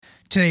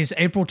Today is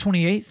April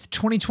 28th,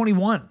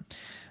 2021.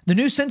 The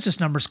new census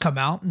numbers come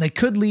out, and they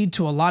could lead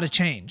to a lot of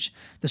change.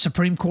 The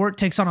Supreme Court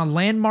takes on a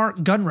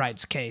landmark gun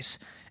rights case,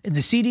 and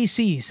the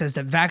CDC says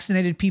that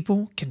vaccinated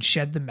people can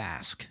shed the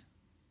mask.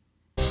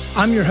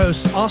 I'm your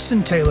host,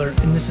 Austin Taylor,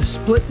 and this is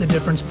Split the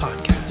Difference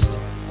podcast.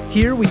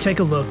 Here we take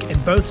a look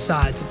at both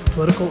sides of the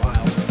political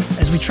aisle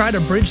as we try to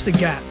bridge the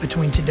gap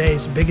between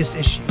today's biggest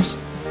issues.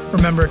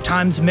 Remember,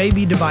 times may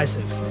be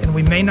divisive, and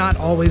we may not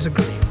always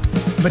agree.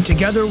 But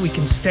together we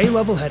can stay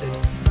level-headed,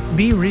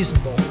 be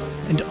reasonable,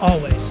 and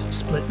always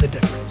split the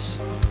difference.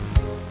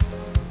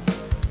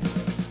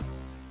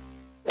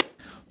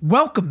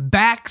 Welcome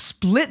back,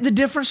 Split the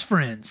Difference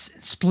friends,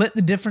 Split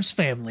the Difference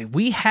family.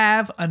 We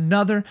have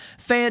another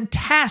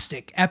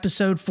fantastic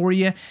episode for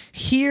you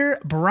here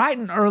bright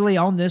and early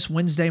on this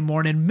Wednesday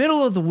morning,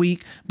 middle of the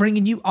week,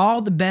 bringing you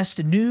all the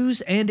best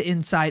news and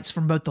insights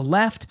from both the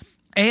left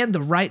and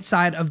the right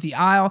side of the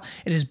aisle.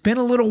 It has been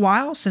a little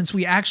while since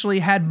we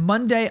actually had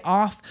Monday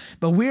off,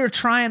 but we are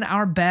trying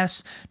our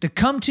best to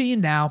come to you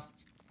now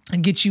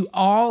and get you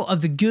all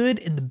of the good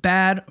and the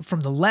bad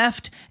from the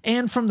left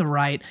and from the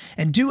right,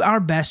 and do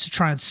our best to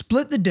try and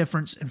split the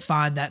difference and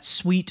find that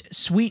sweet,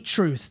 sweet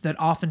truth that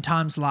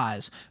oftentimes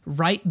lies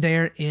right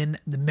there in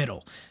the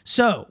middle.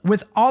 So,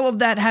 with all of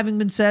that having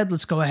been said,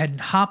 let's go ahead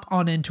and hop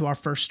on into our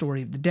first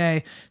story of the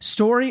day.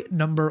 Story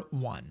number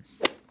one.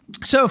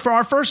 So for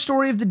our first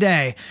story of the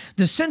day,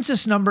 the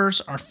census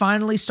numbers are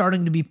finally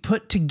starting to be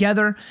put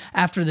together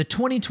after the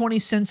 2020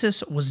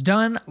 census was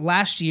done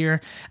last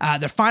year.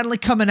 They're finally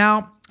coming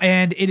out,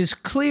 and it is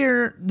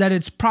clear that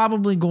it's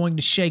probably going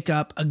to shake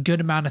up a good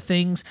amount of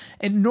things.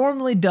 It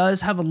normally does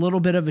have a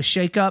little bit of a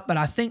shakeup, but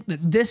I think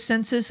that this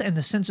census and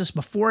the census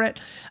before it,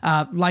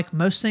 like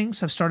most things,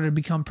 have started to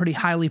become pretty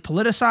highly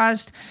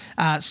politicized.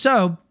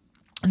 So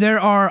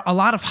there are a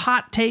lot of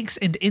hot takes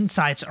and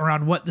insights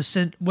around what the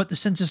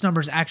census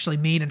numbers actually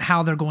mean and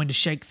how they're going to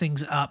shake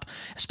things up,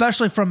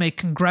 especially from a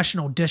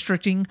congressional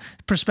districting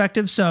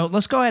perspective. So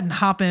let's go ahead and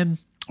hop in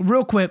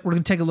real quick. We're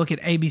going to take a look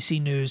at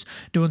ABC News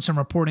doing some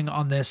reporting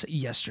on this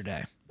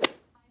yesterday.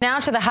 Now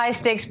to the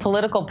high-stakes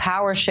political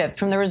power shift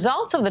from the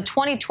results of the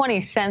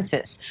 2020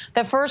 census.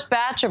 The first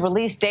batch of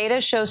released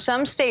data shows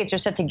some states are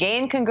set to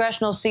gain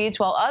congressional seats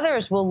while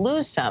others will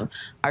lose some.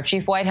 Our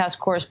chief White House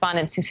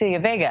correspondent, Cecilia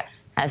Vega,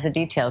 has the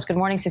details. Good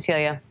morning,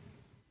 Cecilia.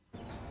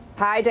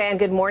 Hi, Diane.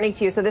 Good morning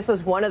to you. So this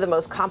was one of the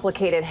most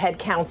complicated head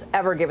counts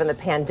ever given the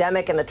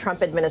pandemic and the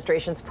Trump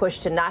administration's push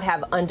to not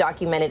have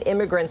undocumented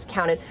immigrants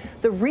counted.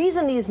 The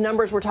reason these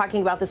numbers we're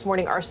talking about this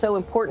morning are so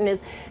important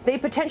is they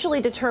potentially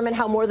determine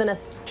how more than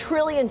 $1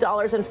 trillion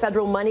in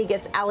federal money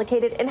gets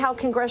allocated and how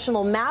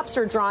congressional maps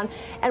are drawn.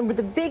 And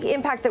the big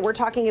impact that we're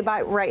talking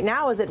about right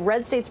now is that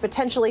red states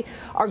potentially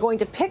are going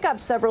to pick up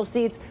several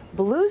seats.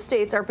 Blue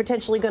states are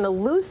potentially going to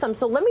lose some.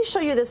 So let me show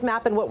you this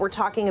map and what we're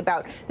talking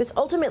about. This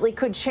ultimately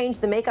could change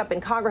the makeup in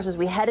Congress as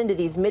we head into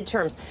these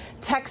midterms.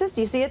 Texas,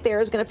 you see it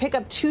there, is going to pick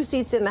up 2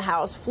 seats in the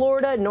House.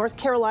 Florida, North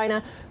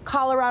Carolina,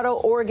 Colorado,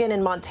 Oregon,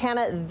 and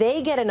Montana,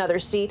 they get another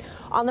seat.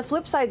 On the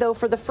flip side, though,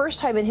 for the first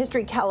time in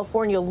history,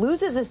 California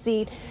loses a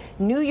seat.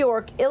 New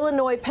York,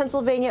 Illinois,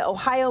 Pennsylvania,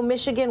 Ohio,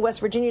 Michigan,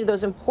 West Virginia,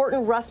 those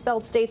important Rust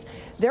Belt states,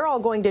 they're all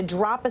going to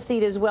drop a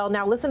seat as well.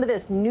 Now, listen to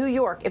this. New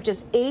York, if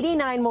just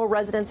 89 more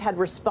residents had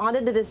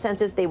responded to this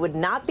census, they would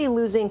not be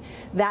losing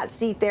that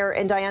seat there.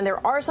 And Diane,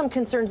 there are some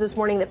concerns this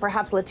morning that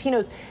perhaps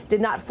Latinos did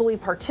not fully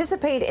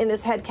participate in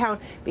this head count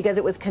because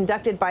it was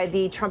conducted by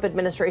the Trump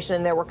administration,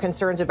 and there were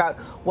concerns about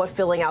what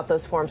filling out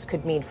those forms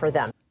could mean for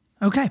them.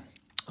 Okay.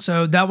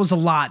 So that was a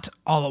lot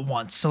all at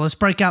once. So let's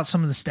break out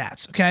some of the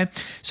stats, okay?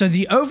 So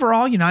the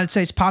overall United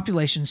States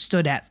population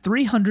stood at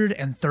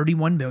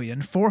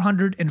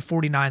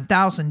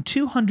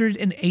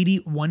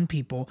 331,449,281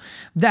 people.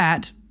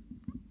 That,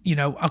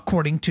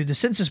 according to the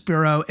Census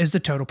Bureau, is the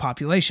total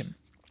population.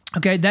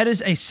 Okay, that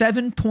is a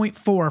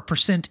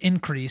 7.4%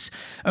 increase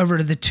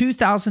over the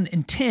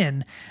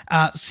 2010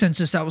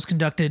 census that was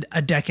conducted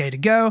a decade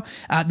ago.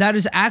 That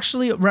is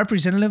actually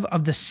representative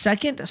of the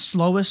second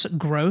slowest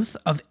growth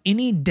of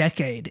any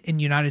decade in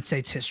United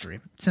States history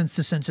since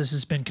the census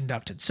has been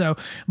conducted. So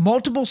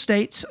multiple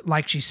states,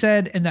 like she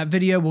said in that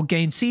video, will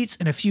gain seats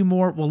and a few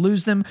more will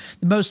lose them.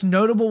 The most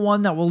notable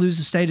one that will lose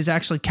the state is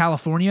actually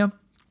California,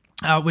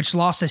 which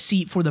lost a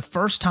seat for the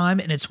first time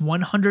in its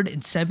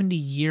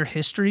 170-year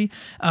history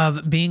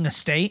of being a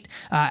state.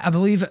 I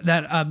believe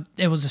that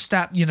it was a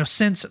stat,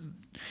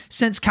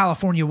 since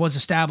California was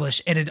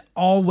established, it had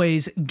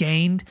always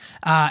gained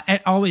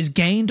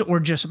or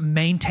just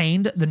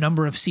maintained the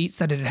number of seats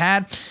that it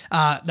had.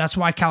 That's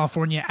why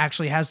California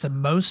actually has the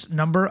most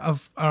number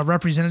of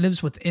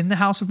representatives within the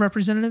House of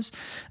Representatives.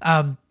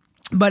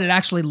 But it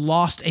actually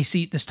lost a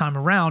seat this time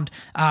around.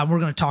 We're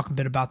going to talk a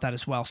bit about that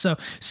as well. So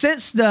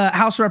since the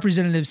House of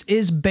Representatives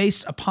is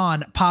based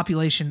upon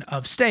population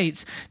of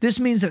states, this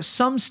means that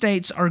some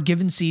states are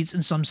given seats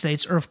and some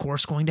states are, of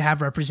course, going to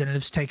have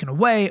representatives taken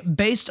away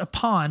based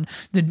upon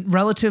the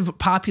relative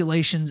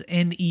populations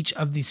in each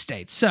of these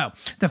states. So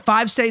the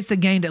 5 states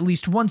that gained at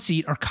least 1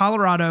 seat are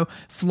Colorado,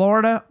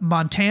 Florida,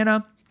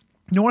 Montana,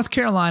 North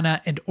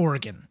Carolina, and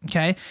Oregon,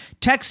 okay?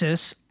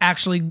 Texas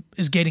actually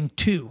is getting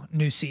 2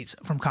 new seats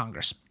from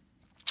Congress.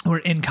 Or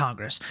in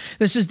Congress.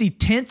 This is the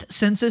 10th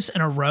census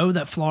in a row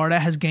that Florida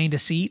has gained a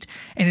seat,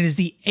 and it is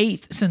the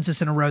 8th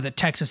census in a row that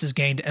Texas has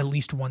gained at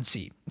least 1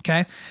 seat,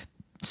 okay?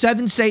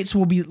 7 states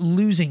will be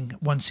losing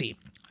 1 seat.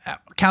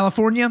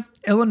 California,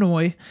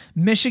 Illinois,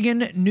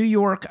 Michigan, New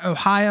York,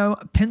 Ohio,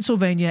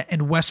 Pennsylvania,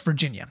 and West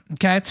Virginia,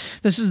 okay?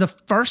 This is the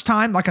first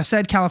time, like I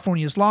said,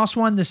 California's lost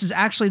 1. This is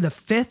actually the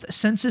 5th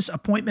census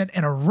appointment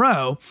in a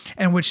row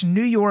in which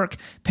New York,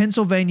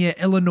 Pennsylvania,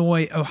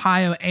 Illinois,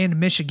 Ohio, and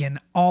Michigan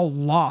all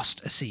lost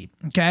a seat,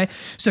 okay?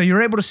 So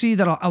you're able to see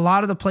that a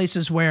lot of the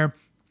places where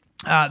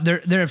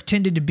there have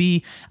tended to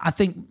be, I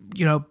think,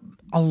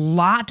 a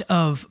lot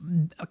of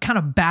kind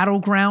of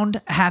battleground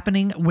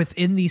happening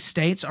within these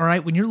states, all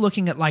right? When you're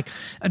looking at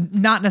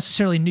not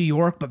necessarily New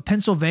York, but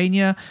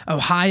Pennsylvania,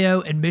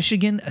 Ohio, and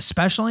Michigan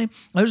especially,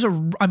 those are,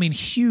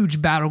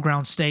 huge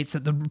battleground states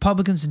that the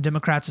Republicans and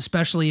Democrats,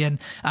 especially in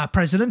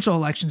presidential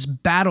elections,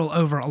 battle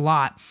over a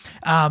lot.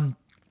 And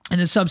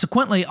then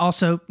subsequently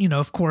also,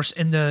 of course,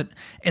 in the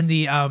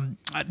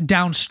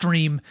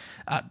downstream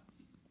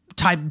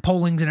type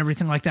pollings and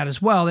everything like that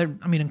as well. They're,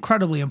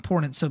 incredibly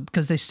important. So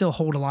because they still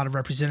hold a lot of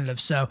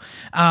representatives. So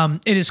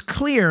it is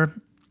clear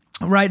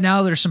right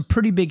now there's some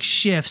pretty big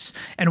shifts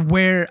in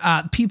where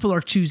people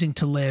are choosing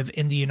to live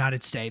in the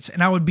United States.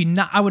 And I would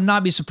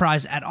not be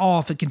surprised at all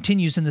if it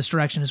continues in this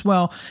direction as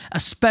well,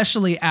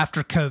 especially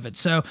after COVID.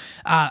 So,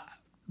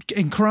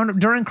 during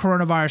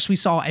coronavirus, we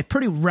saw a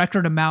pretty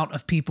record amount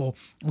of people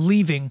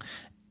leaving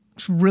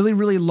really,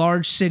 really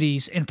large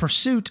cities in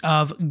pursuit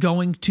of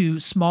going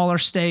to smaller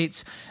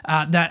states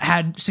that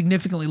had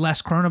significantly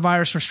less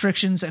coronavirus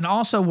restrictions and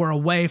also were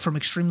away from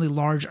extremely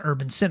large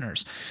urban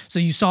centers. So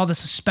you saw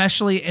this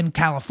especially in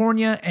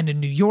California and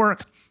in New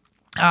York.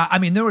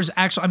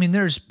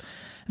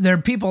 There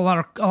are people, a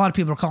lot of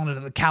people are calling it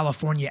the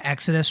California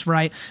exodus,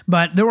 right?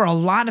 But there were a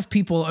lot of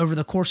people over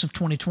the course of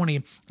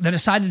 2020 that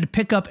decided to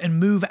pick up and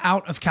move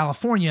out of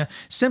California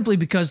simply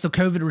because the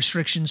COVID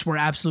restrictions were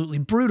absolutely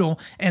brutal.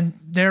 And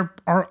there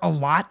are a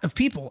lot of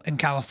people in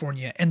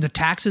California and the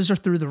taxes are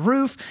through the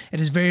roof. It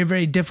is very,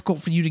 very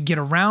difficult for you to get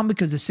around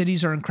because the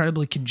cities are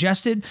incredibly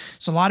congested.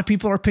 So a lot of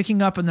people are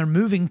picking up and they're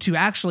moving to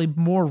actually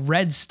more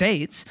red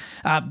states,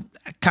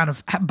 kind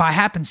of by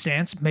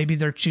happenstance. Maybe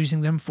they're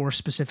choosing them for a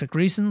specific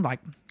reason, like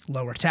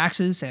lower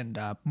taxes and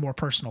more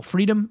personal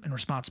freedom and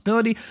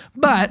responsibility.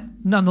 But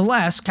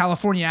nonetheless,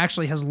 California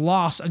actually has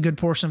lost a good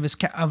portion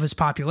of his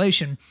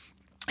population.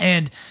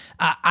 And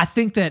I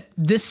think that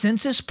this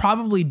census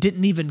probably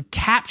didn't even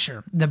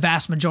capture the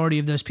vast majority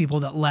of those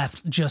people that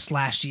left just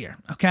last year,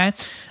 okay?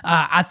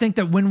 I think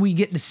that when we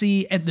get to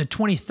see at the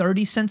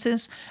 2030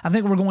 census, I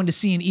think we're going to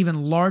see an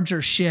even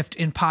larger shift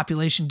in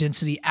population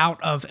density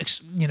out of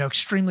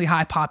extremely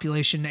high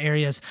population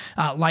areas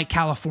like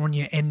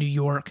California and New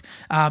York,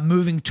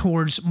 moving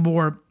towards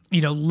more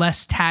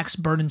less tax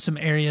burdensome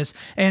areas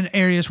and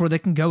areas where they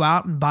can go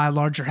out and buy a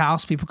larger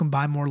house. People can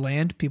buy more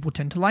land. People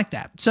tend to like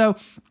that. So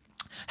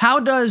how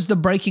does the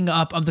breaking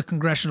up of the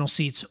congressional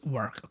seats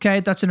work? Okay,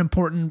 that's an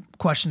important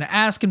question to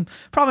ask, and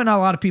probably not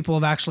a lot of people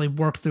have actually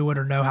worked through it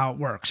or know how it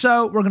works.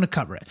 So we're going to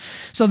cover it.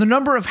 So the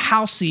number of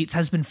House seats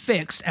has been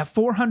fixed at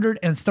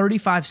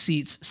 435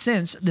 seats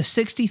since the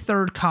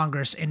 63rd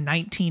Congress in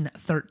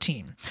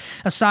 1913,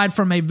 aside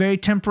from a very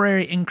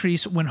temporary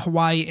increase when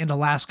Hawaii and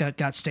Alaska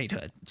got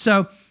statehood.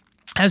 So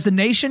as the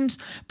nation's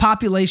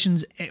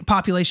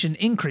population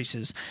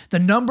increases, the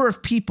number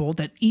of people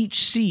that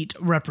each seat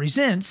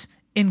represents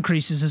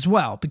increases as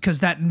well,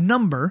 because that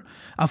number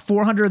of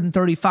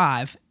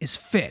 435 is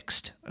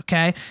fixed,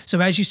 okay?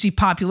 So as you see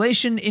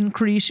population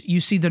increase,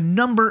 you see the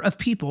number of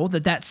people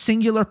that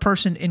singular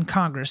person in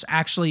Congress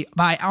actually,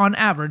 on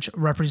average,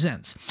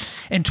 represents.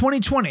 In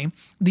 2020,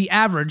 the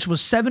average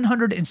was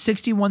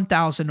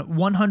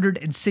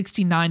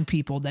 761,169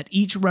 people that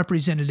each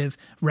representative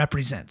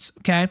represents,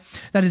 okay?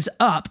 That is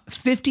up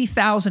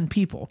 50,000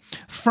 people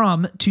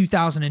from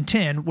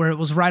 2010, where it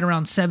was right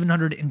around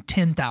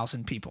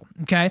 710,000 people,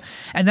 okay?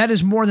 And that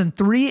is more than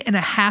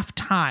 3.5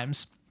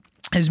 times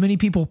as many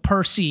people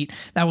per seat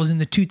that was in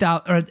the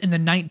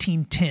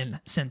 1910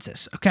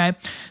 census. Okay,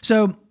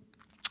 so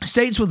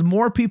states with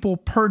more people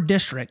per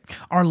district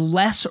are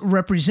less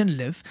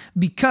representative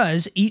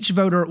because each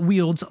voter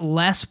wields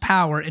less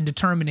power in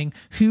determining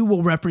who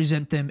will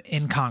represent them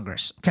in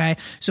Congress, okay?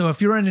 So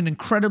if you're in an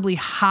incredibly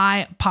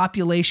high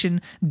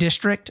population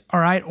district,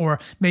 all right, or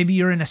maybe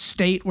you're in a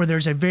state where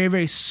there's a very,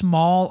 very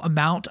small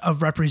amount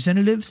of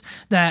representatives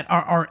that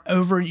are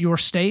over your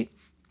state,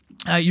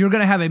 you're going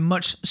to have a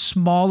much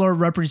smaller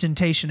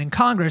representation in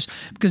Congress,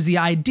 because the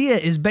idea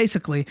is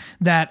basically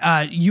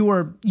that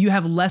you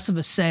have less of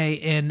a say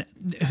in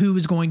who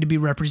is going to be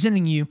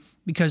representing you,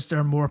 because there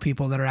are more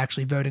people that are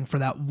actually voting for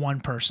that one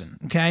person,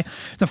 okay?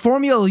 The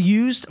formula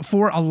used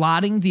for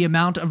allotting the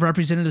amount of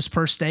representatives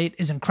per state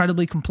is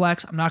incredibly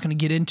complex. I'm not going to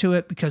get into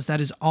it because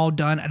that is all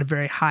done at a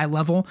very high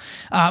level.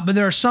 But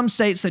there are some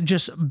states that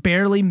just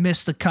barely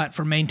miss the cut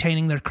for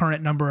maintaining their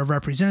current number of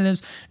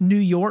representatives. New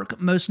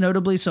York, most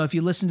notably. So if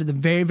you listen to the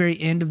very, very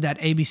end of that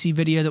ABC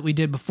video that we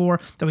did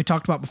before, that we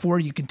talked about before,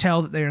 you can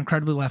tell that they're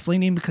incredibly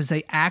left-leaning because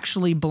they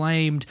actually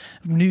blamed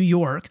New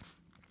York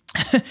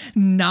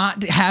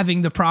not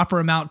having the proper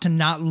amount to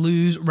not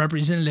lose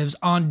representatives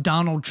on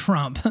Donald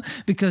Trump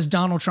because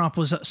Donald Trump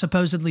was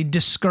supposedly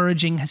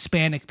discouraging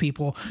Hispanic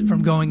people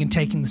from going and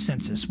taking the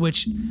census,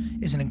 which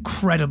is an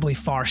incredibly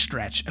far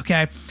stretch,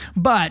 okay?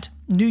 But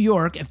New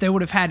York, if they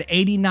would have had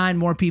 89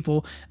 more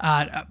people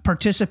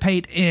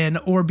participate in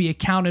or be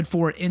accounted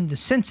for in the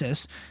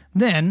census,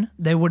 then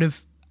they would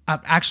have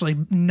actually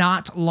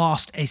not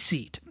lost a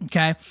seat,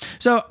 okay?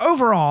 So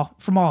overall,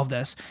 from all of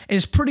this, it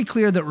is pretty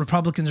clear that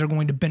Republicans are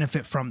going to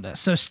benefit from this.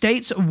 So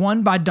states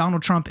won by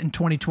Donald Trump in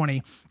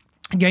 2020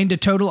 gained a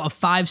total of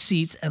 5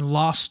 seats and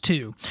lost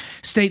 2.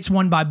 States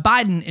won by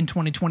Biden in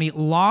 2020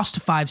 lost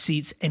 5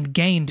 seats and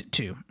gained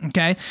 2,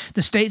 okay?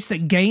 The states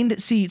that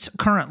gained seats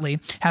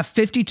currently have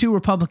 52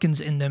 Republicans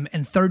in them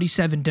and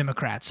 37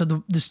 Democrats.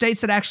 So the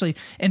states that actually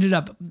ended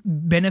up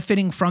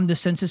benefiting from the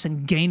census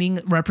and gaining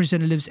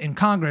representatives in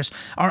Congress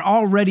are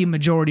already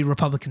majority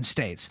Republican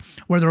states,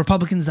 where the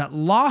Republicans that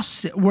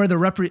lost,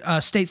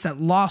 states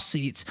that lost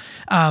seats,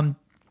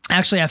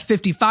 actually have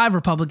 55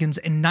 Republicans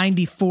and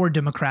 94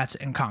 Democrats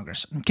in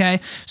Congress, okay?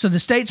 So the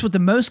states with the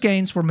most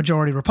gains were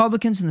majority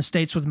Republicans, and the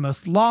states with the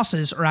most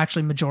losses are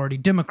actually majority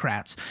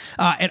Democrats.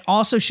 It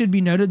also should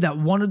be noted that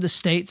one of the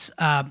states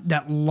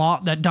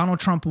that Donald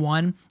Trump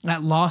won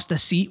that lost a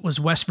seat was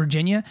West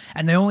Virginia,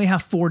 and they only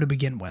have 4 to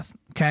begin with.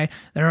 Okay,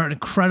 they're an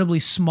incredibly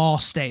small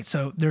state,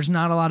 so there's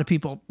not a lot of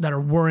people that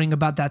are worrying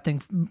about that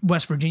thing,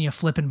 West Virginia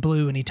flipping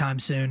blue anytime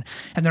soon,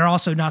 and they're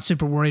also not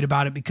super worried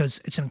about it because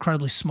it's an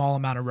incredibly small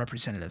amount of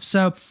representatives.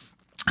 So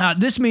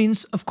this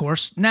means, of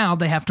course, now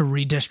they have to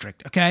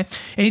redistrict, okay?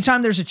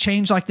 Anytime there's a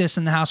change like this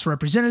in the House of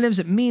Representatives,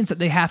 it means that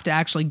they have to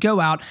actually go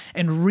out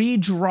and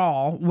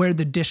redraw where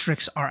the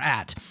districts are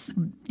at.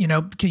 You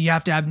know, you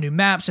have to have new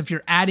maps. If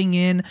you're adding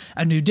in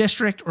a new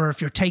district or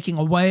if you're taking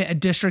away a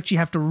district, you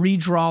have to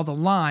redraw the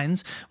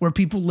lines where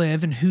people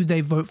live and who they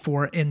vote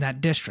for in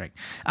that district.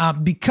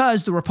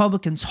 Because the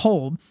Republicans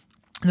hold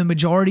the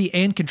majority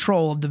and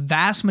control of the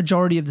vast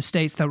majority of the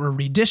states that were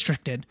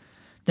redistricted,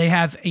 they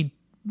have a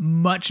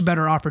much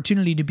better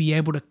opportunity to be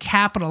able to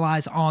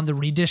capitalize on the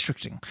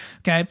redistricting,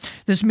 okay?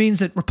 This means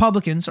that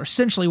Republicans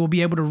essentially will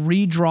be able to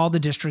redraw the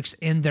districts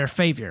in their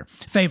favor.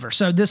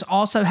 So this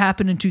also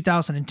happened in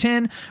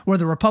 2010, where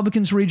the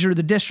Republicans redrew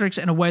the districts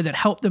in a way that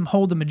helped them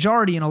hold the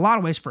majority in a lot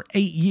of ways for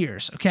 8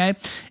 years, okay?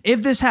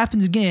 If this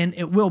happens again,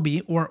 it will be,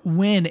 or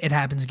when it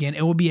happens again,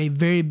 it will be a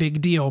very big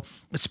deal,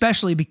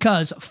 especially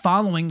because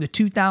following the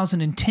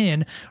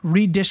 2010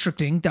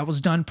 redistricting that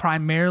was done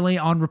primarily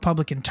on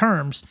Republican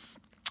terms,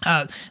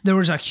 there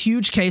was a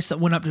huge case that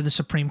went up to the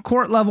Supreme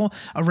Court level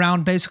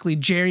around basically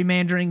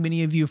gerrymandering.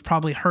 Many of you have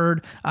probably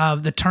heard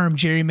of the term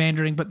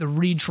gerrymandering, but the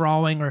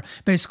redrawing or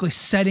basically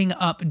setting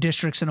up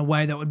districts in a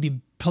way that would be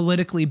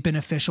politically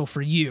beneficial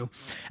for you.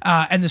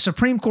 And the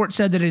Supreme Court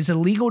said that it is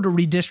illegal to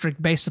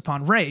redistrict based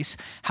upon race.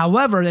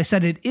 However, they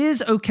said it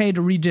is okay to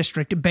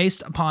redistrict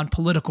based upon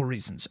political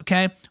reasons,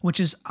 okay?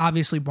 Which is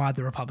obviously why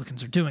the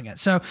Republicans are doing it.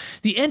 So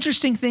the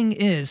interesting thing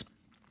is,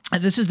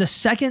 and this is the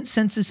second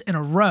census in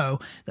a row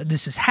that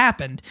this has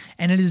happened,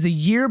 and it is the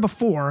year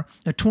before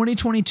the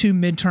 2022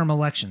 midterm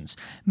elections,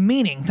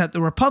 meaning that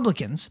the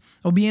Republicans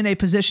will be in a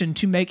position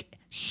to make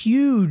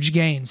huge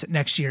gains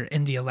next year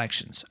in the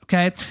elections,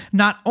 okay?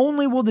 Not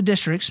only will the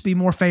districts be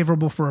more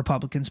favorable for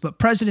Republicans, but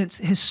presidents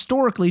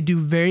historically do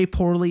very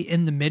poorly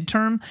in the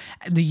midterm,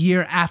 the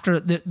year after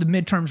the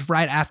midterms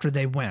right after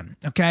they win,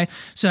 okay?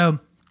 So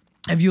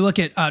if you look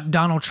at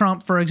Donald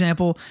Trump, for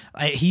example,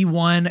 he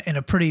won in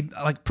a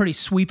pretty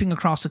sweeping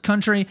across the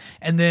country,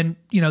 and then,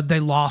 you know, they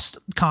lost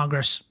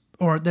Congress,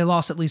 or they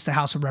lost at least the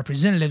House of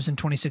Representatives in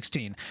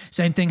 2016.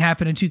 Same thing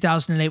happened in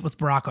 2008 with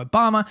Barack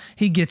Obama.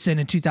 He gets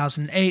in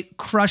 2008,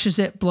 crushes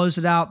it, blows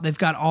it out. They've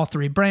got all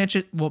 3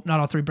 branches. Well, not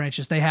all 3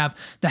 branches. They have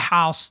the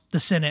House, the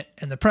Senate,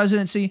 and the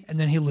presidency, and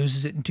then he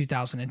loses it in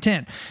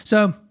 2010.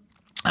 So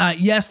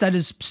yes, that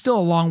is still a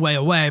long way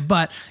away,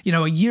 but, you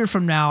know, a year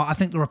from now, I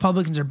think the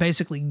Republicans are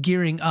basically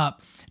gearing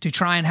up to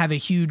try and have a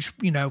huge,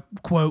 you know,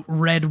 quote,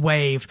 red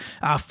wave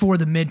for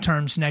the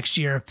midterms next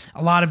year.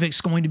 A lot of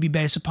it's going to be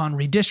based upon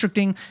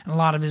redistricting, and a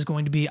lot of it is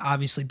going to be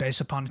obviously based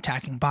upon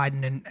attacking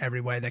Biden in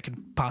every way they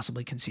can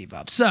possibly conceive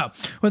of. So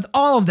with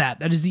all of that,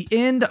 that is the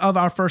end of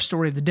our first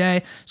story of the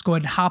day. Let's go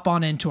ahead and hop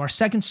on into our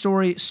second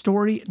story,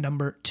 story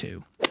number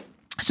 2.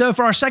 So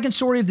for our second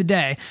story of the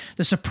day,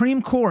 the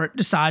Supreme Court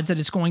decides that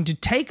it's going to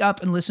take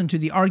up and listen to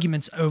the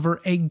arguments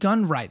over a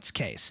gun rights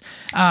case.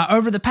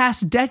 Over the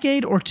past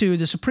decade or two,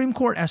 the Supreme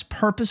Court has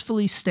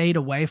purposefully stayed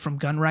away from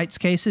gun rights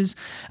cases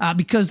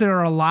because there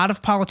are a lot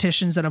of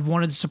politicians that have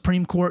wanted the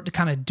Supreme Court to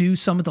kind of do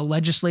some of the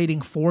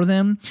legislating for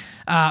them.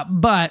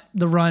 But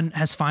the run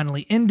has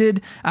finally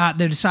ended.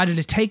 They decided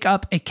to take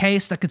up a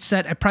case that could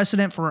set a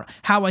precedent for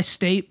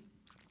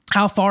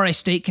how far a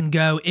state can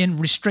go in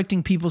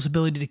restricting people's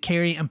ability to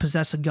carry and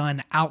possess a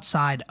gun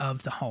outside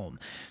of the home.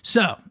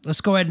 So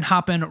let's go ahead and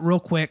hop in real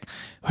quick.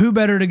 Who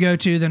better to go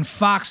to than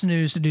Fox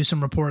News to do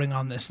some reporting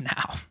on this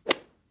now?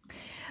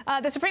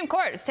 The Supreme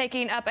Court is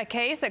taking up a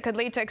case that could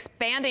lead to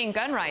expanding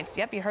gun rights.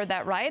 Yep, you heard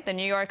that right. The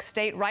New York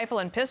State Rifle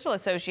and Pistol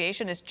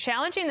Association is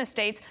challenging the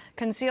state's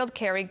concealed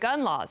carry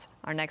gun laws.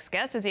 Our next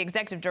guest is the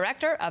executive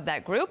director of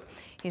that group.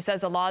 He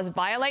says the laws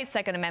violate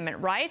Second Amendment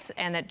rights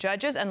and that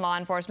judges and law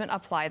enforcement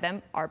apply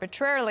them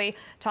arbitrarily.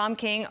 Tom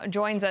King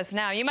joins us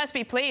now. You must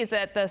be pleased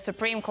that the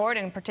Supreme Court,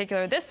 in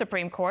particular this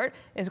Supreme Court,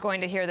 is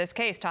going to hear this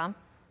case, Tom.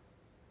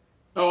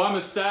 Oh, I'm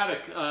ecstatic.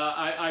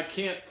 I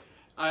can't.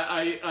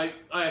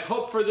 I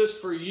hope for this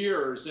for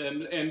years,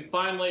 and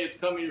finally it's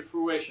coming to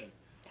fruition.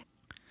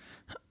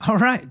 All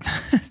right.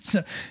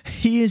 So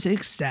he is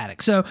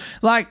ecstatic. So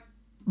like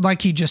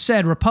he just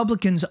said,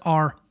 Republicans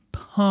are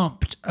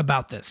pumped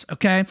about this,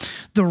 okay?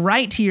 The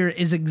right here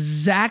is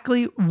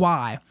exactly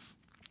why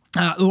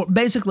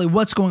basically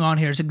what's going on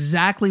here is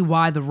exactly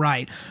why the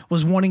right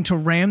was wanting to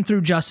ram through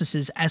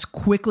justices as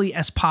quickly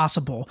as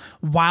possible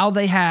while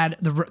they had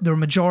the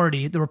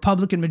majority, the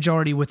Republican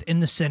majority within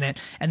the Senate,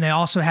 and they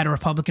also had a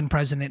Republican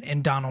president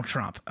in Donald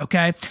Trump,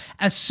 okay?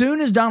 As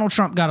soon as Donald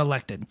Trump got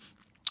elected,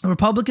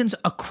 Republicans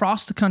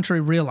across the country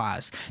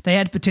realized they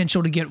had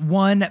potential to get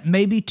one,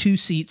 maybe two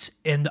seats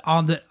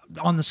on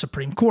the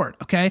Supreme Court,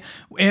 okay?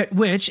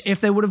 Which,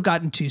 if they would have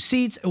gotten two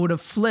seats, it would have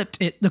flipped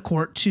the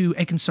court to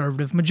a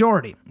conservative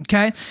majority,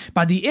 okay?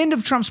 By the end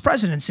of Trump's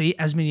presidency,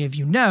 as many of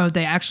you know,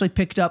 they actually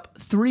picked up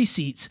 3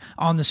 seats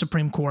on the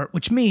Supreme Court,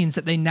 which means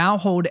that they now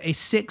hold a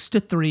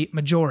 6-3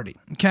 majority,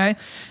 okay?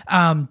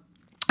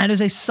 And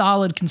is a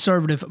solid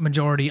conservative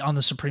majority on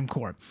the Supreme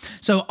Court.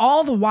 So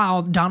all the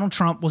while Donald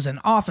Trump was in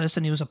office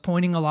and he was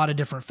appointing a lot of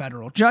different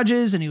federal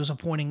judges and he was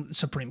appointing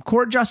Supreme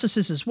Court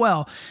justices as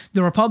well,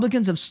 the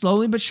Republicans have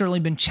slowly but surely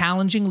been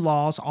challenging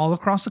laws all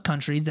across the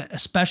country, that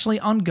especially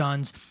on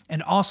guns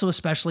and also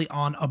especially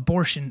on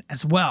abortion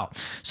as well.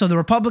 So the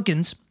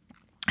Republicans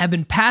have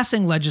been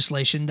passing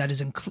legislation that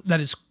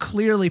is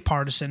clearly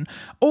partisan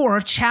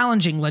or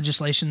challenging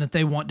legislation that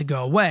they want to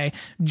go away,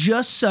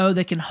 just so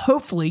they can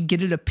hopefully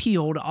get it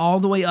appealed all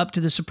the way up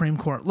to the Supreme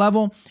Court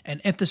level.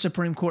 And if the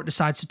Supreme Court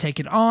decides to take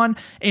it on,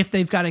 if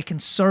they've got a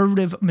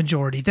conservative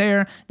majority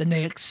there, then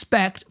they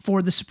expect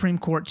for the Supreme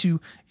Court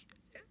to,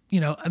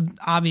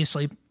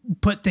 obviously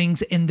put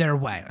things in their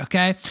way,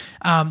 okay?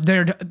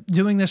 They're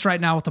doing this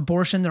right now with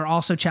abortion. They're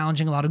also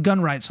challenging a lot of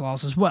gun rights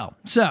laws as well.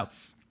 So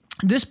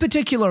this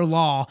particular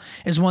law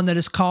is one that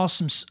has caused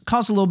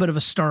a little bit of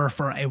a stir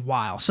for a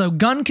while. So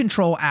gun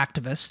control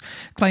activists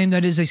claim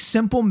that it is a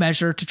simple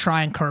measure to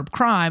try and curb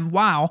crime,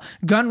 while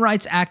gun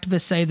rights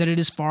activists say that it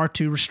is far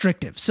too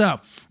restrictive. So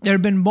there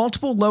have been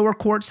multiple lower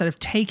courts that have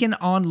taken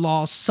on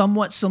laws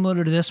somewhat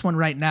similar to this one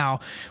right now,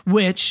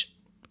 which,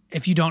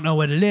 if you don't know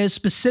what it is,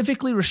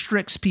 specifically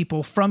restricts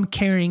people from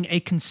carrying a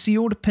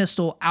concealed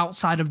pistol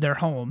outside of their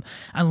home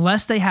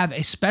unless they have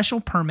a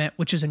special permit,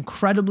 which is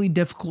incredibly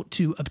difficult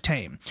to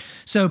obtain.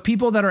 So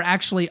people that are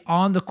actually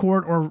on the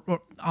court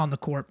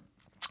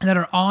that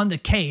are on the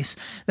case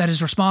that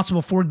is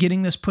responsible for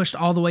getting this pushed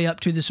all the way up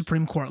to the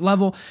Supreme Court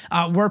level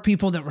were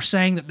people that were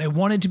saying that they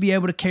wanted to be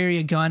able to carry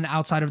a gun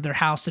outside of their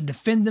house to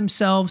defend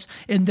themselves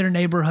in their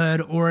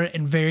neighborhood or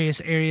in various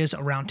areas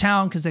around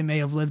town because they may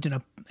have lived in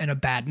a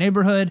bad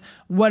neighborhood,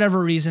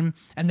 whatever reason,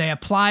 and they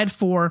applied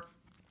for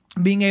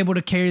being able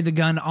to carry the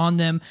gun on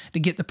them to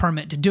get the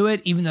permit to do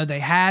it. Even though they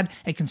had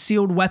a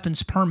concealed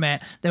weapons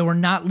permit, they were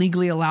not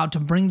legally allowed to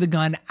bring the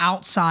gun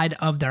outside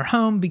of their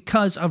home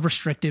because of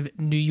restrictive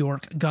New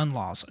York gun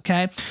laws,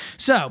 okay?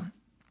 So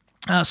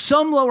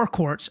some lower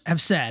courts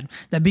have said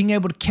that being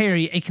able to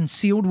carry a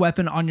concealed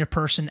weapon on your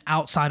person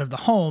outside of the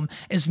home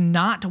is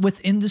not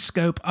within the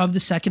scope of the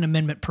Second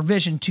Amendment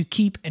provision to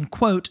keep and,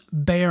 quote,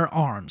 bear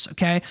arms,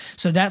 okay?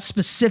 So that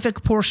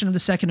specific portion of the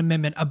Second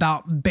Amendment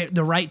about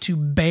the right to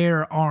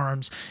bear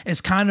arms is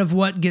kind of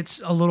what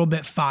gets a little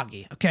bit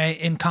foggy, okay,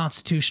 in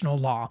constitutional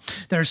law.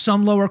 There are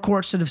some lower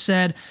courts that have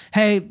said,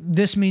 hey,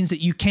 this means that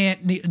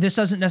this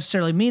doesn't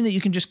necessarily mean that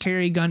you can just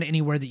carry a gun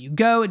anywhere that you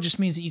go. It just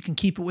means that you can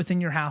keep it within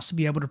your house to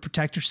be able to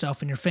protect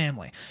yourself and your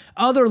family.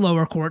 Other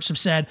lower courts have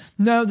said,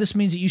 no, this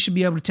means that you should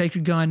be able to take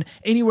your gun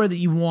anywhere that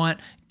you want,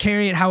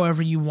 carry it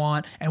however you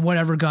want, and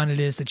whatever gun it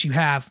is that you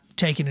have,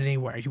 take it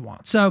anywhere you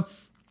want. So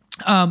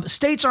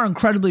States are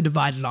incredibly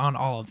divided on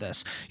all of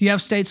this. You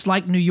have states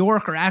like New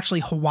York, or actually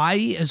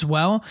Hawaii as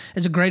well,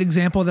 as a great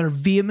example, that are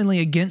vehemently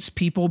against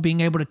people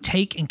being able to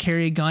take and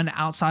carry a gun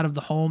outside of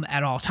the home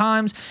at all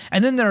times.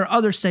 And then there are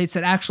other states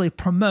that actually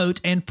promote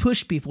and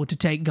push people to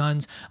take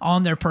guns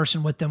on their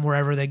person with them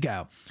wherever they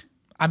go.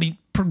 I mean,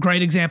 a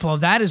great example of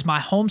that is my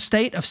home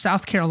state of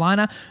South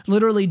Carolina.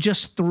 Literally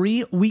just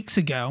 3 weeks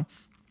ago,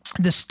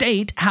 the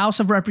state House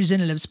of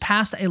Representatives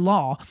passed a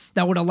law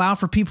that would allow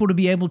for people to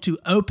be able to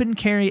open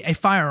carry a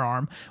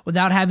firearm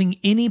without having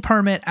any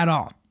permit at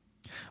all,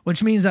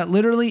 which means that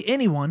literally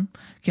anyone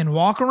can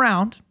walk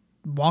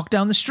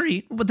down the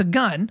street with a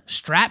gun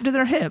strapped to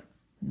their hip,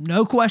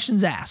 no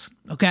questions asked,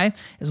 okay?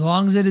 As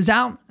long as it is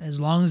out, as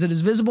long as it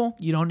is visible,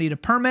 you don't need a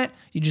permit.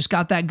 You just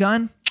got that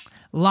gun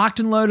locked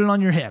and loaded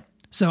on your hip.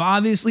 So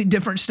obviously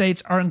different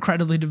states are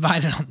incredibly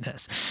divided on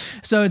this.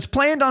 So it's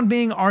planned on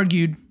being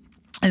argued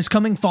is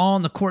coming fall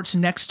in the court's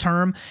next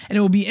term, and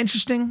it will be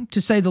interesting, to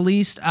say the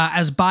least,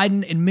 as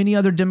Biden and many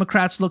other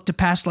Democrats look to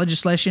pass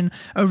legislation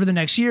over the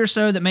next year or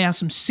so that may have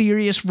some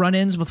serious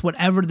run-ins with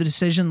whatever the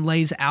decision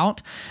lays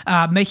out,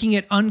 making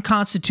it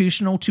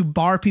unconstitutional to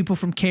bar people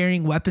from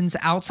carrying weapons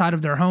outside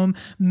of their home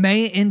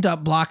may end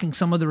up blocking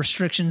some of the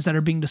restrictions that are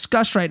being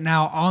discussed right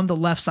now on the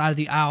left side of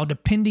the aisle,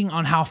 depending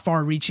on how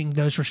far-reaching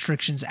those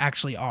restrictions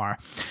actually are.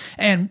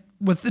 And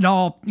with it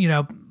all,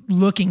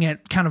 looking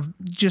at kind of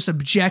just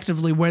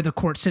objectively where the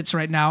court sits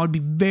right now, I'd be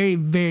very,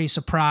 very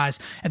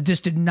surprised if this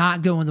did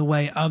not go in the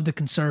way of the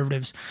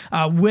conservatives,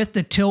 with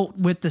the tilt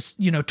with this,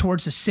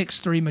 towards the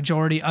 6-3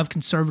 majority of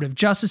conservative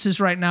justices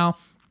right now.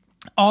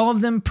 All of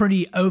them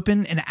pretty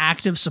open and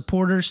active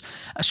supporters,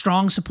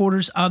 strong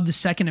supporters of the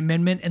Second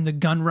Amendment and the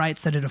gun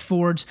rights that it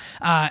affords,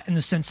 in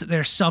the sense that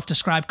they're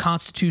self-described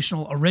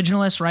constitutional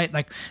originalists, right?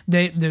 Like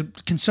the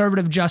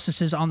conservative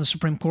justices on the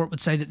Supreme Court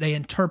would say that they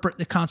interpret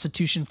the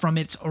Constitution from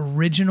its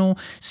original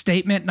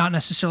statement, not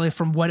necessarily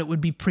from what it would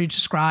be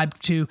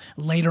prescribed to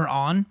later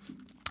on.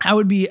 That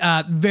would be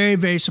very,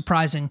 very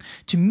surprising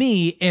to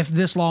me if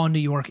this law in New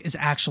York is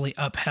actually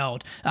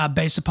upheld,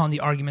 based upon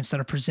the arguments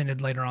that are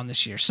presented later on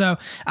this year. So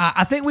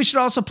I think we should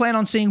also plan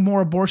on seeing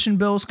more abortion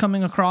bills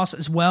coming across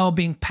as well,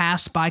 being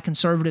passed by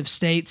conservative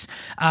states,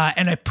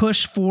 and a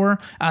push for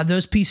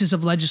those pieces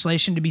of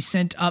legislation to be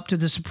sent up to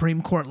the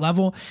Supreme Court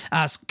level.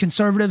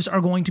 Conservatives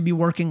are going to be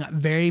working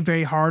very,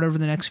 very hard over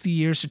the next few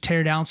years to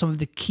tear down some of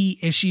the key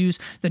issues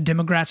that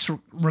Democrats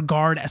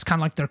regard as kind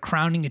of like their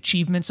crowning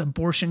achievements,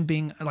 abortion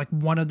being like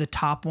one of the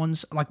top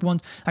ones, like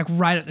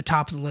right at the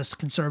top of the list.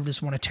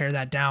 Conservatives want to tear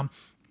that down.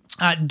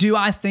 Do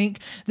I think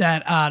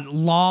that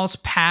laws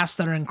passed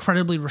that are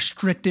incredibly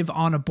restrictive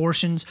on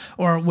abortions,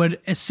 or would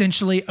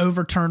essentially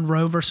overturn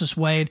Roe versus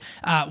Wade,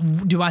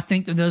 do I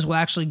think that those will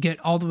actually get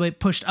all the way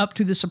pushed up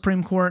to the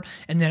Supreme Court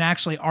and then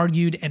actually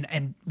argued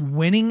and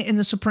winning in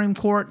the Supreme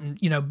Court and,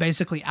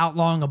 basically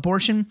outlawing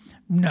abortion?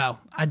 No,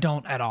 I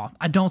don't at all.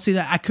 I don't see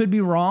that. I could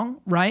be wrong,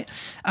 right?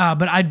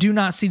 But I do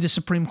not see the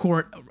Supreme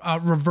Court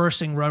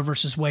reversing Roe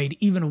versus Wade,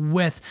 even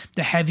with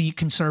the heavy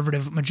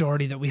conservative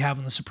majority that we have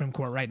in the Supreme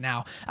Court right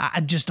now. I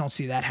just don't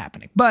see that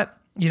happening. But,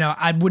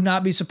 I would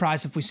not be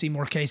surprised if we see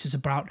more cases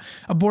about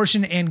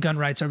abortion and gun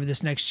rights over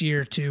this next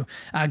year to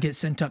get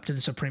sent up to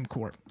the Supreme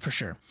Court, for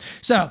sure.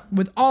 So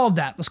with all of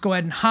that, let's go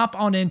ahead and hop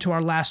on into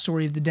our last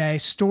story of the day,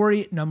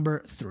 story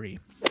number 3.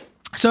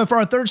 So for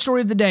our third story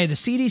of the day, the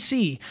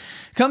CDC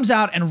comes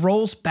out and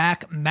rolls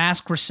back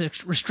mask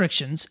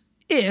restrictions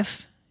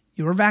if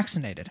you are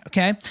vaccinated,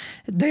 okay?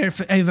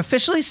 They've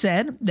officially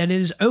said that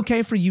it is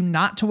okay for you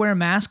not to wear a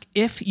mask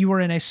if you are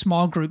in a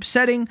small group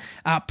setting,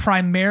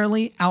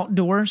 primarily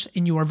outdoors,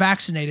 and you are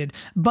vaccinated,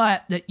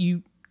 but that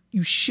you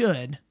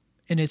should,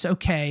 and it's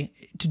okay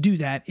to do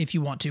that if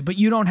you want to, but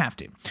you don't have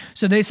to.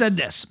 So they said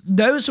this: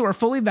 those who are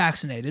fully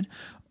vaccinated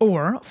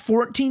or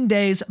 14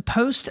 days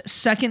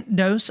post-second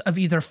dose of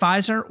either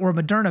Pfizer or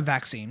Moderna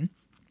vaccine,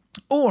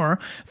 or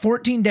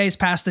 14 days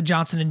past the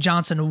Johnson &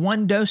 Johnson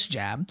one-dose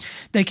jab,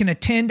 they can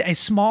attend a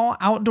small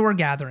outdoor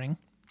gathering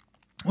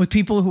with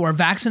people who are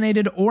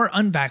vaccinated or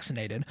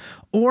unvaccinated,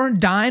 or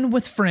dine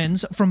with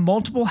friends from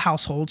multiple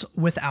households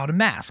without a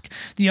mask.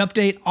 The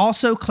update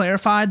also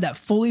clarified that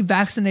fully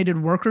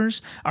vaccinated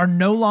workers are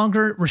no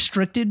longer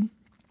restricted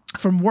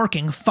from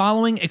working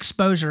following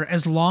exposure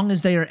as long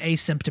as they are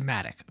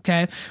asymptomatic,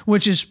 okay?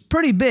 Which is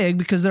pretty big,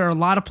 because there are a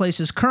lot of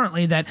places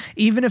currently that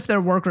even if their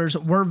workers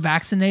were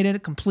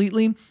vaccinated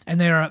completely and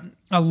they are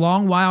a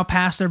long while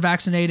past their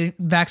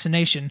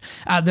vaccination,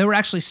 they were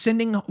actually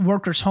sending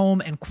workers home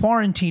and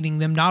quarantining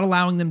them, not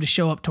allowing them to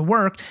show up to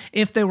work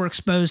if they were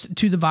exposed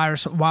to the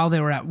virus while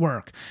they were at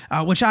work,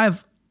 which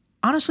I've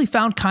honestly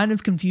found kind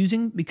of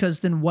confusing, because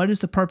then what is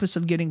the purpose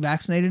of getting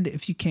vaccinated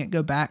if you can't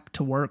go back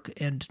to work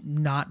and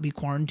not be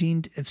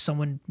quarantined if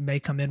someone may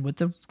come in with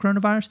the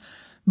coronavirus?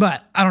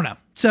 But I don't know.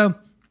 So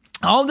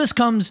All of this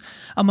comes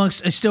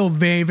amongst a still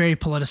very, very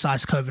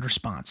politicized COVID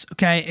response,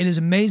 okay? It is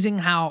amazing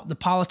how the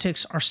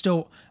politics are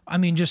still,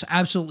 just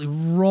absolutely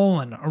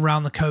rolling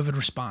around the COVID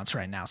response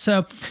right now.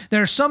 So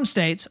there are some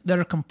states that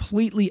are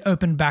completely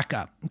open back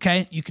up,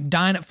 okay? You can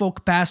dine at full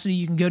capacity.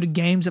 You can go to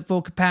games at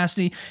full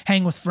capacity,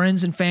 hang with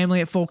friends and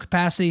family at full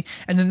capacity.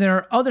 And then there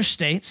are other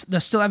states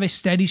that still have a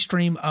steady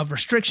stream of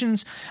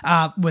restrictions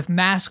with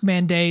mask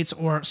mandates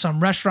or some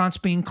restaurants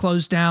being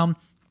closed down.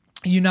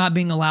 You not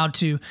being allowed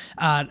to,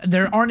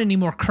 there aren't any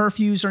more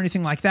curfews or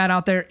anything like that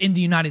out there in the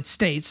United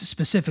States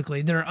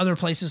specifically. There are other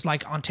places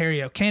like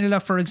Ontario, Canada,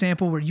 for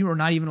example, where you are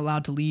not even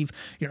allowed to leave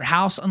your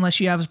house unless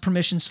you have a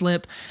permission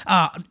slip.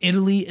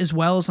 Italy as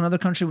well is another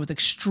country with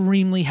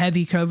extremely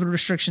heavy COVID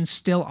restrictions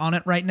still on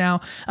it right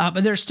now.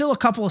 But there's still a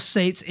couple of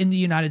states in the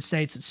United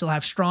States that still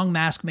have strong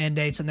mask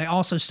mandates, and they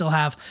also still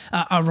have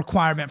a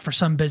requirement for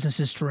some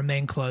businesses to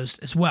remain closed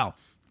as well.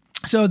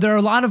 So there are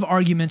a lot of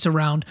arguments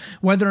around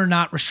whether or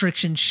not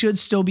restrictions should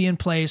still be in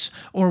place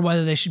or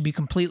whether things should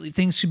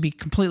be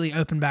completely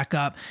open back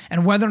up,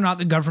 and whether or not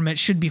the government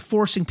should be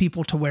forcing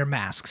people to wear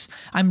masks.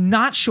 I'm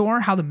not sure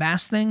how the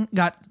mask thing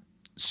got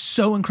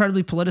so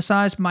incredibly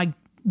politicized. My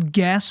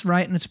guess,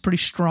 right, and it's a pretty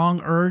strong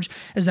urge,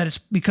 is that it's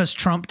because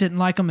Trump didn't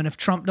like them, and if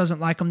Trump doesn't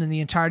like them, then the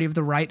entirety of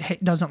the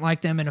right doesn't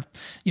like them, and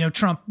if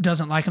Trump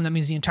doesn't like them, that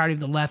means the entirety of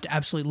the left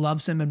absolutely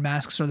loves them, and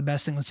masks are the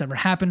best thing that's ever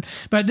happened.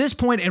 But at this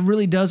point, it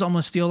really does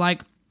almost feel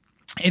like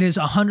it is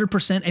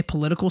 100% a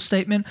political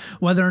statement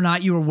whether or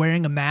not you are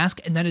wearing a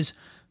mask, and that is,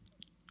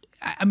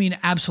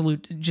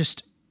 absolute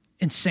just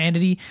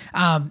insanity.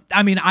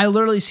 I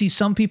literally see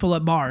some people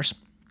at bars,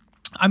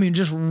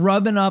 just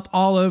rubbing up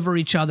all over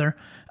each other,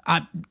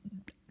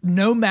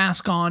 no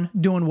mask on,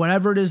 doing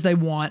whatever it is they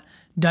want,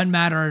 doesn't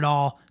matter at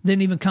all.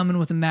 Didn't even come in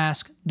with a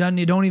mask, don't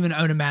even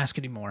own a mask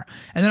anymore.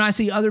 And then I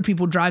see other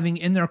people driving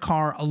in their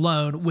car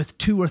alone with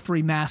 2 or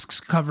 3 masks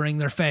covering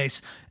their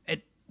face.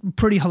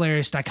 Pretty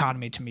hilarious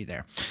dichotomy to me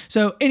there.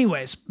 So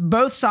anyways,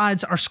 both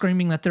sides are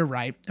screaming that they're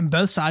right, and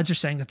both sides are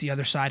saying that the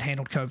other side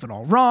handled COVID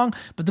all wrong.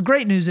 But the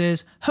great news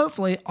is,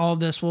 hopefully all of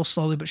this will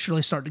slowly but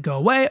surely start to go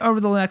away over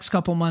the next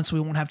couple months.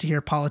 We won't have to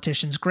hear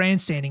politicians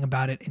grandstanding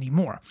about it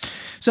anymore.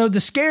 So the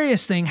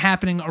scariest thing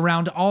happening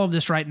around all of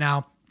this right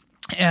now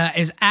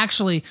is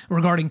actually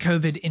regarding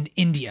COVID in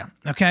India,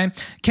 okay?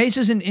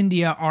 Cases in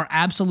India are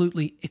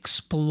absolutely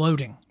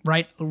exploding,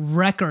 right?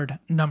 Record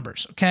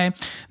numbers, okay?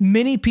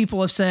 Many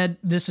people have said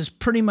this is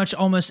pretty much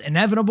almost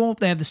inevitable.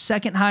 They have the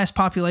second highest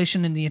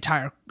population in the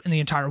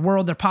entire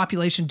world. Their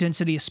population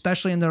density,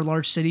 especially in their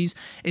large cities,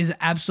 is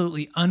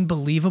absolutely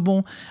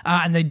unbelievable.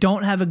 And they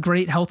don't have a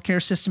great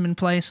healthcare system in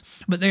place,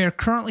 but they are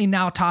currently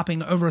now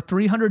topping over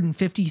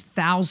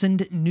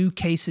 350,000 new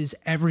cases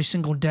every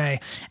single day,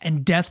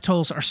 and death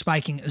tolls are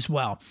spiking as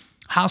well.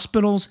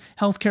 Hospitals,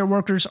 healthcare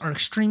workers are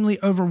extremely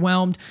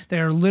overwhelmed. They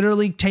are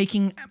literally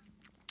taking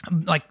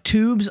like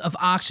tubes of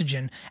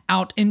oxygen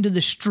out into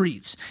the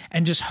streets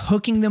and just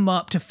hooking them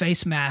up to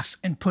face masks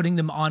and putting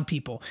them on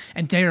people.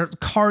 And they're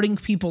carting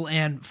people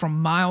in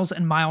from miles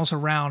and miles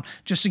around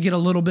just to get a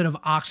little bit of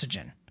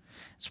oxygen.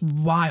 It's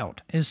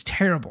wild. It's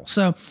terrible.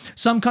 So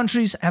some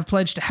countries have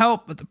pledged to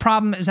help, but the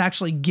problem is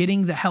actually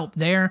getting the help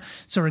there.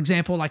 So for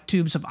example, like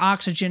tubes of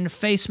oxygen,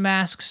 face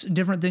masks,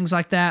 different things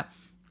like that.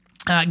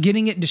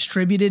 Getting it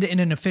distributed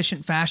in an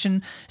efficient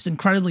fashion is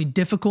incredibly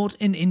difficult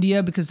in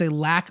India because they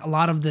lack a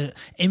lot of the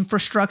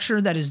infrastructure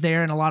that is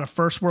there in a lot of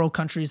first world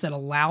countries that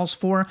allows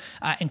for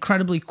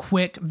incredibly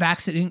quick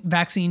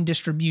vaccine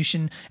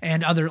distribution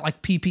and other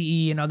like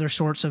PPE and other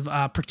sorts of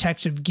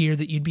protective gear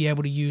that you'd be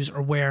able to use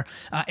or wear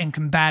in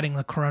combating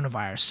the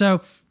coronavirus.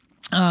 So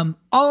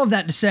all of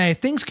that to say,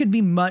 things could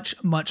be much,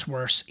 much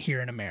worse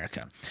here in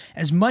America.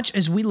 As much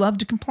as we love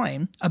to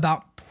complain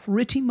about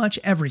pretty much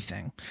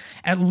everything,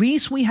 at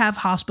least we have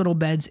hospital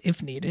beds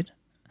if needed.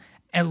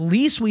 At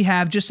least we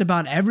have just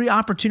about every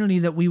opportunity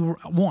that we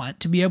want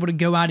to be able to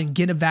go out and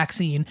get a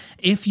vaccine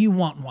if you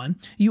want one.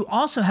 You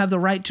also have the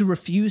right to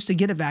refuse to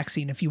get a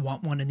vaccine if you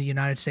want one in the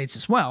United States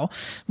as well.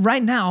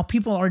 Right now,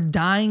 people are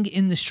dying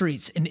in the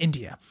streets in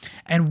India.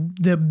 And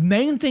the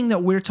main thing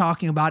that we're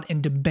talking about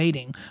and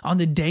debating on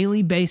the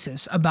daily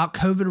basis about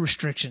COVID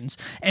restrictions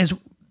is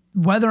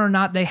whether or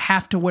not they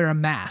have to wear a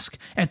mask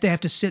if they have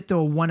to sit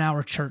through a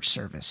 1-hour church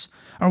service,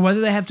 or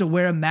whether they have to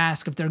wear a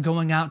mask if they're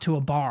going out to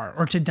a bar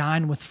or to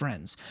dine with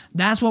friends.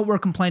 That's what we're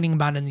complaining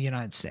about in the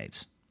United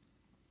States.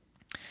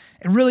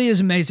 It really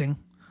is amazing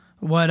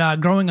what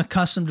growing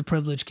accustomed to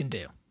privilege can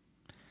do.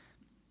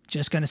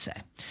 Just going to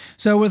say.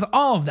 So with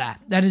all of that,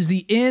 that is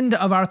the end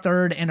of our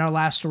third and our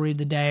last story of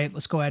the day.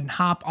 Let's go ahead and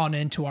hop on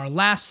into our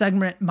last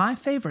segment, my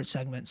favorite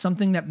segment,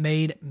 something that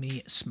made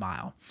me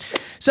smile.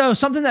 So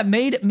something that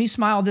made me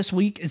smile this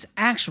week is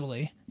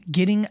actually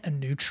getting a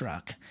new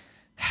truck.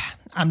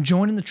 I'm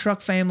joining the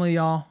truck family,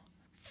 y'all.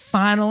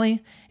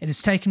 Finally, it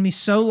has taken me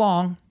so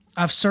long.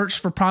 I've searched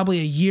for probably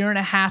a year and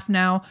a half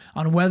now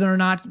on whether or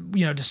not,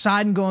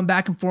 deciding, going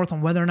back and forth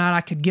on whether or not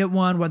I could get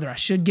one, whether I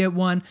should get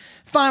one.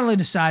 Finally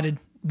decided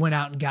went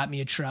out and got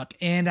me a truck,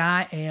 and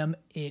I am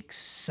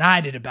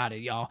excited about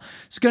it, y'all.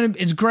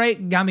 It's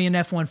great. Got me an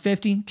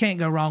F-150. Can't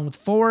go wrong with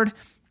Ford.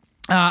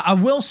 I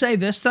will say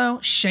this though,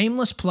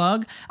 shameless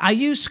plug. I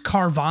used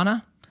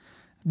Carvana.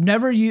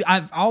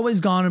 I've always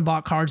gone and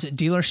bought cars at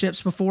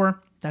dealerships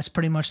before. That's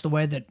pretty much the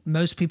way that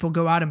most people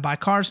go out and buy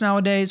cars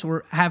nowadays,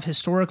 or have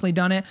historically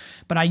done it.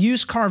 But I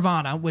use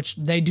Carvana, which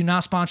they do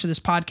not sponsor this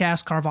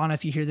podcast. Carvana,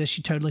 if you hear this,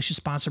 you totally should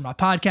sponsor my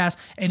podcast.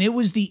 And it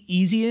was the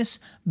easiest,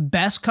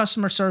 best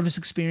customer service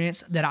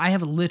experience that I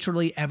have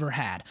literally ever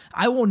had.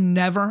 I will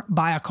never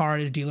buy a car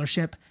at a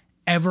dealership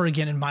ever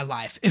again in my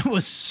life. It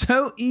was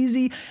so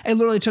easy. It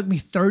literally took me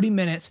 30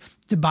 minutes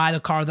to buy the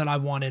car that I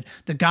wanted.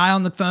 The guy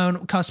on the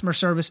phone, customer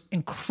service,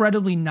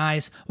 incredibly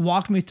nice,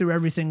 walked me through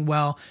everything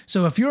well.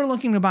 So if you're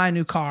looking to buy a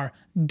new car,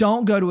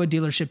 don't go to a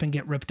dealership and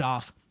get ripped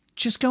off.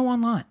 Just go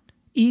online.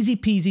 Easy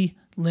peasy,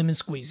 lemon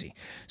squeezy.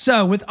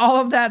 So with all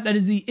of that, that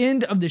is the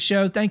end of the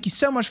show. Thank you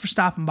so much for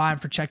stopping by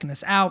and for checking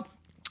us out.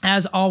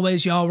 As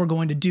always, y'all, we're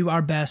going to do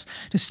our best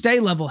to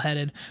stay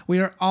level-headed. We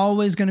are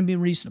always going to be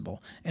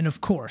reasonable. And of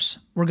course,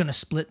 we're going to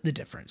split the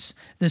difference.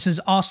 This is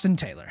Austin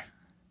Taylor.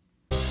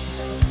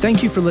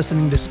 Thank you for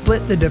listening to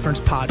Split the Difference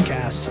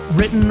podcast,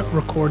 written,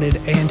 recorded,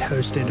 and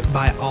hosted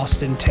by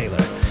Austin Taylor.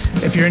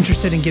 If you're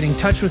interested in getting in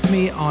touch with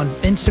me on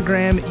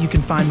Instagram, you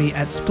can find me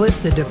at Split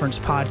the Difference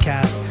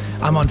Podcast.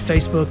 I'm on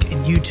Facebook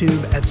and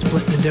YouTube at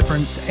Split the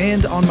Difference,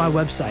 and on my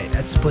website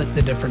at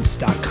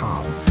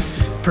splitthedifference.com.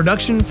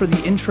 Production for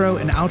the intro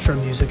and outro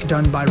music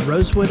done by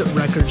Rosewood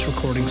Records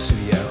Recording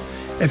Studio.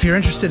 If you're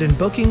interested in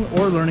booking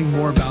or learning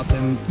more about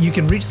them, you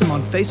can reach them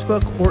on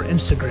Facebook or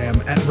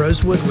Instagram at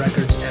Rosewood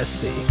Records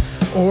SC,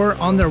 or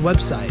on their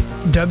website,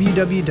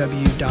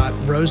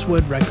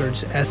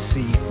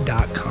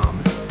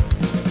 www.rosewoodrecordssc.com.